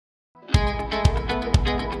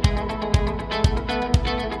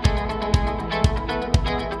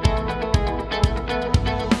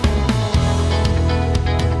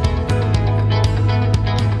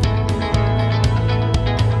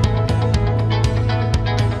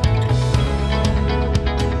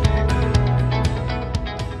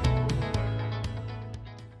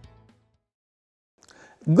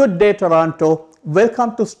Good day, Toronto.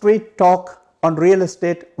 Welcome to Street Talk on Real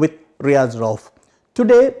Estate with Riyaz Rauf.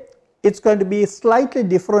 Today, it's going to be slightly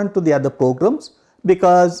different to the other programs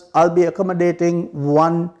because I'll be accommodating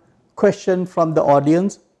one question from the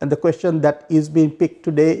audience, and the question that is being picked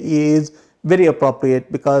today is very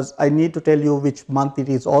appropriate because I need to tell you which month it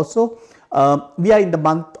is also. We are in the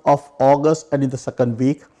month of August and in the second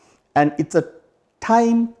week, and it's a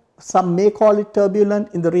time, some may call it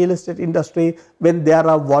turbulent in the real estate industry, when there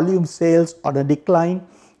are volume sales on a decline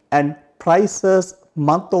and prices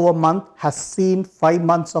month over month has seen 5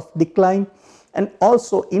 months of decline, and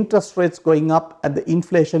also interest rates going up and the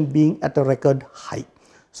inflation being at a record high.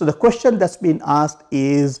 So the question that's been asked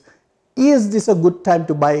is this a good time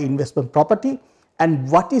to buy investment property, and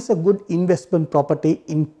what is a good investment property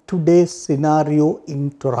in today's scenario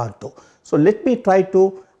in Toronto? So let me try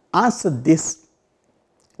to answer this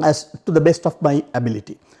as to the best of my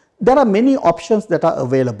ability. There are many options that are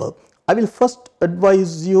available. I will first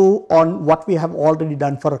advise you on what we have already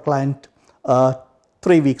done for a client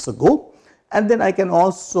 3 weeks ago, and then I can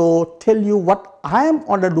also tell you what I am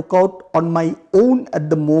on the lookout on my own at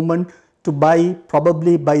the moment to buy,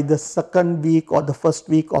 probably by the second week or the first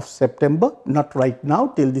week of September, not right now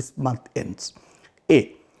till this month ends.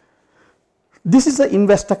 This is an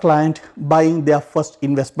investor client buying their first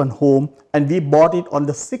investment home, and we bought it on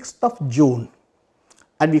the 6th of June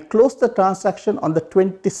and we closed the transaction on the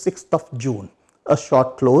 26th of June, a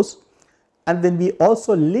short close, and then we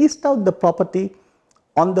also leased out the property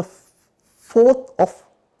on the 4th of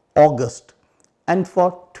August, and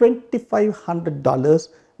for $2,500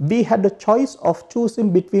 we had a choice of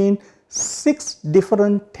choosing between 6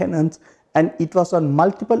 different tenants, and it was on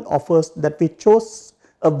multiple offers that we chose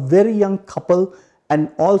a very young couple,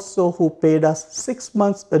 and also who paid us 6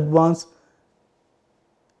 months advance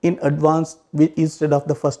in advance instead of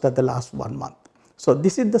the first or the last 1 month. So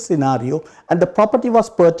this is the scenario, and the property was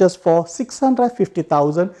purchased for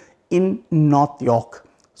 $650,000 in North York.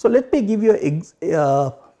 So let me give you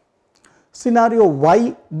a scenario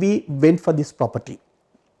why we went for this property.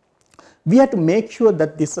 We had to make sure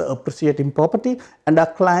that this is an appreciating property, and our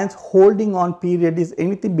clients' holding on period is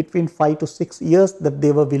anything between 5 to 6 years that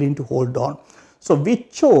they were willing to hold on. So we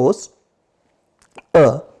chose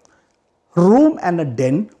a room and a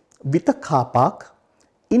den with a car park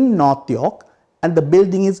in North York, and the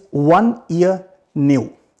building is 1 year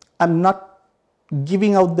new. I'm not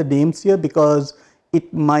giving out the names here because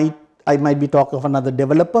I might be talking of another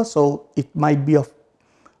developer, so it might be of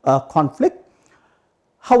conflict.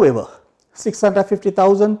 However,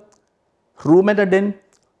 $650,000, room and a den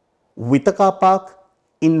with a car park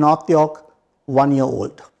in North York, 1 year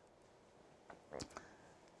old.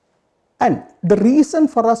 And the reason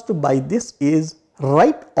for us to buy this is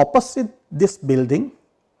right opposite this building,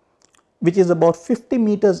 which is about 50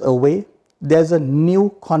 meters away, there's a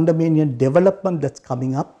new condominium development that's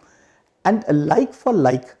coming up, and a like for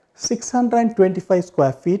like 625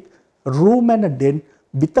 square feet, room and a den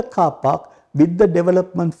with a car park, with the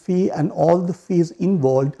development fee and all the fees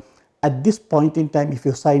involved. At this point in time, if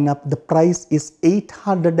you sign up, the price is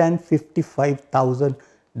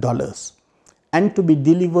 $855,000 and to be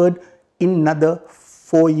delivered in another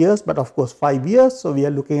 4 years, but of course 5 years, so we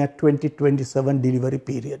are looking at 2027 delivery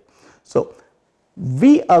period. So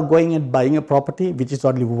we are going and buying a property which is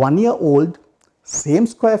only 1 year old, same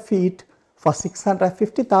square feet, for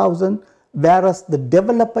 $650,000, whereas the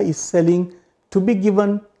developer is selling to be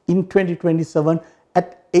given in 2027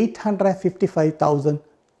 at $855,000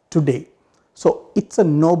 today. So it's a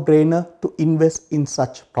no-brainer to invest in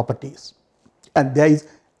such properties, and there is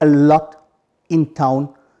a lot in town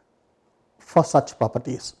for such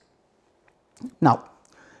properties. Now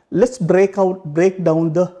let's break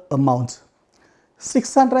down the amounts.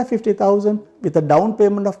 $650,000 with a down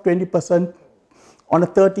payment of 20% on a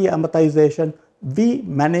 30-year amortization, we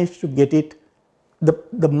managed to get it.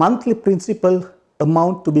 The monthly principal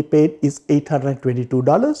amount to be paid is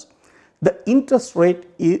 $822. The interest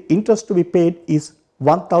to be paid is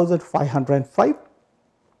 $1,505.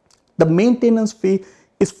 The maintenance fee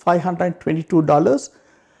is $522,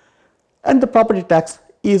 and the property tax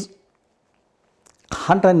is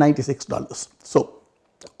 $196. So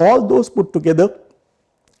all those put together,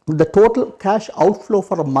 the total cash outflow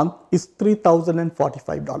for a month is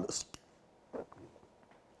 $3,045.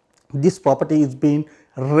 This property is being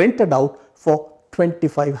rented out for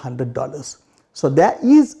 $2,500. So there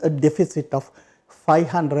is a deficit of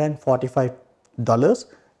 $545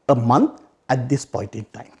 a month at this point in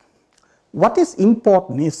time. What is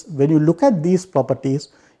important is when you look at these properties,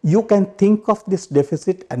 you can think of this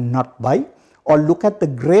deficit and not buy, or look at the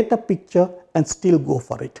greater picture and still go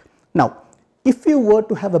for it. Now, If you were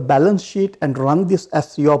to have a balance sheet and run this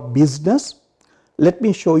as your business, let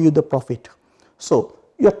me show you the profit. So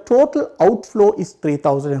your total outflow is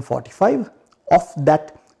 $3,045. Of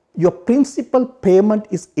that, your principal payment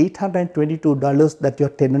is $822 that your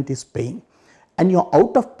tenant is paying, and your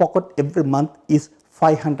out of pocket every month is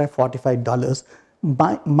 $545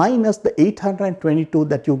 minus the $822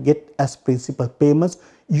 that you get as principal payments.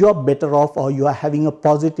 You are better off, or you are having a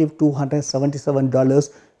positive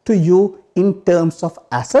 $277 to you in terms of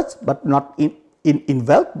assets, but not in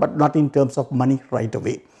wealth, but not in terms of money right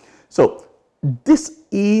away. So this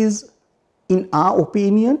is, in our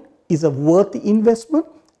opinion, is a worthy investment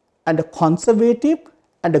and a conservative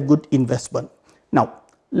and a good investment. Now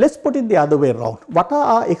let's put it the other way around. What are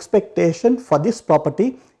our expectations for this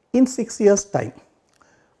property in 6 years' time?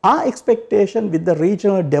 Our expectation with the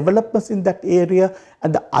regional developments in that area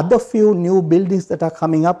and the other few new buildings that are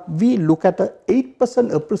coming up, we look at a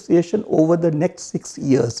 8% appreciation over the next 6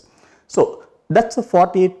 years. So that's a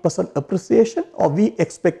 48% appreciation, or we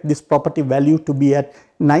expect this property value to be at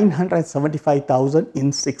 $975,000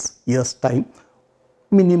 in 6 years' time,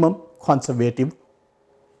 minimum conservative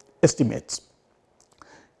estimates.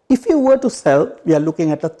 If you were to sell, we are looking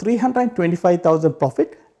at a $325,000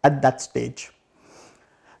 profit at that stage.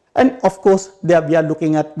 And of course, there we are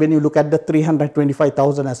looking at, when you look at the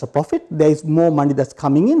 $325,000 as a profit, there is more money that's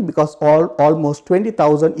coming in, because almost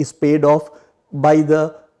 $20,000 is paid off by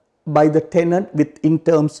the tenant, with in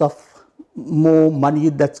terms of more money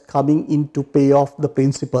that's coming in to pay off the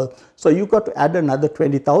principal. So you got to add another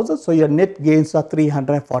 $20,000. So your net gains are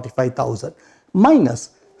 $345,000 minus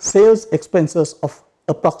sales expenses of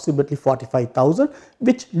approximately $45,000,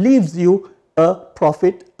 which leaves you a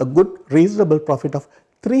profit, a good reasonable profit of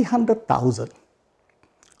 $300,000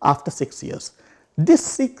 after 6 years.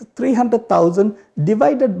 This $300,000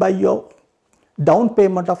 divided by your down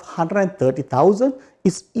payment of $130,000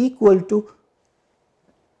 is equal to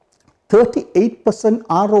 38%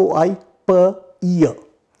 ROI per year.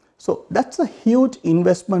 So that's a huge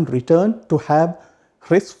investment return to have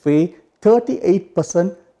risk-free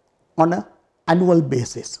 38% on an annual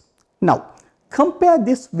basis. Now compare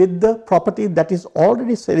this with the property that is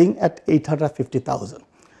already selling at $850,000.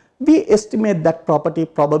 We estimate that property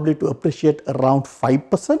probably to appreciate around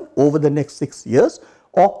 5% over the next 6 years,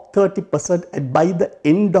 or 30%, and by the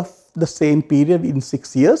end of the same period in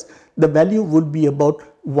 6 years, the value would be about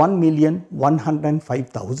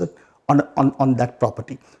 $1,105,000 on that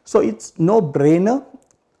property. So it's no brainer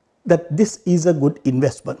that this is a good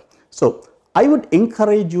investment. So I would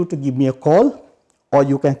encourage you to give me a call, or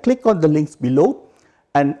you can click on the links below,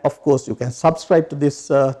 and of course you can subscribe to this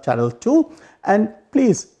channel too, and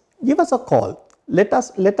please give us a call. Let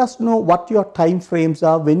us know what your time frames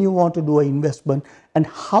are when you want to do an investment, and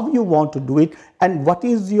how you want to do it, and what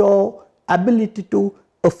is your ability to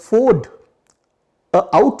afford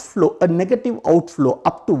a negative outflow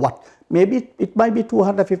up to what. Maybe it might be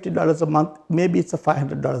 $250 a month, maybe it's a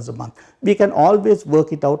 $500 a month. We can always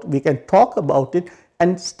work it out. We can talk about it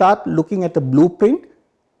and start looking at a blueprint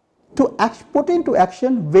to put into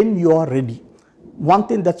action when you are ready. One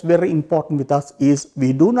thing that's very important with us is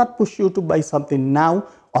we do not push you to buy something now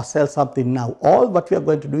or sell something now. All what we are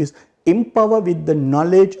going to do is empower with the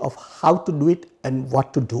knowledge of how to do it and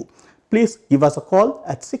what to do. Please give us a call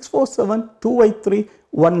at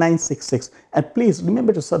 647-283-1966, and please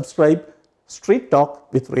remember to subscribe Street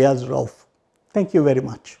Talk with Riyaz Rauf. Thank you very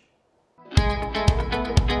much.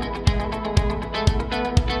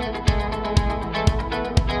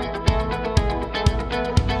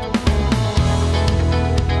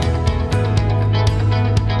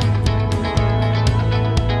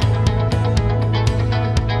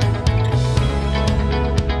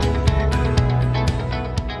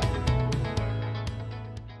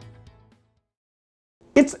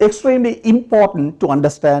 It's extremely important to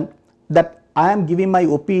understand that I am giving my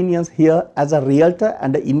opinions here as a realtor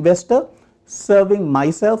and an investor, serving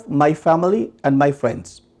myself, my family and my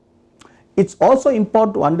friends. It's also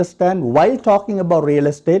important to understand, while talking about real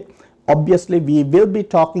estate, obviously we will be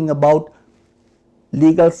talking about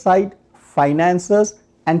legal side, finances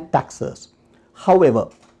and taxes. However,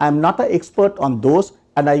 I am not an expert on those,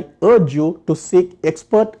 and I urge you to seek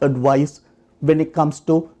expert advice when it comes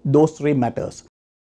to those three matters.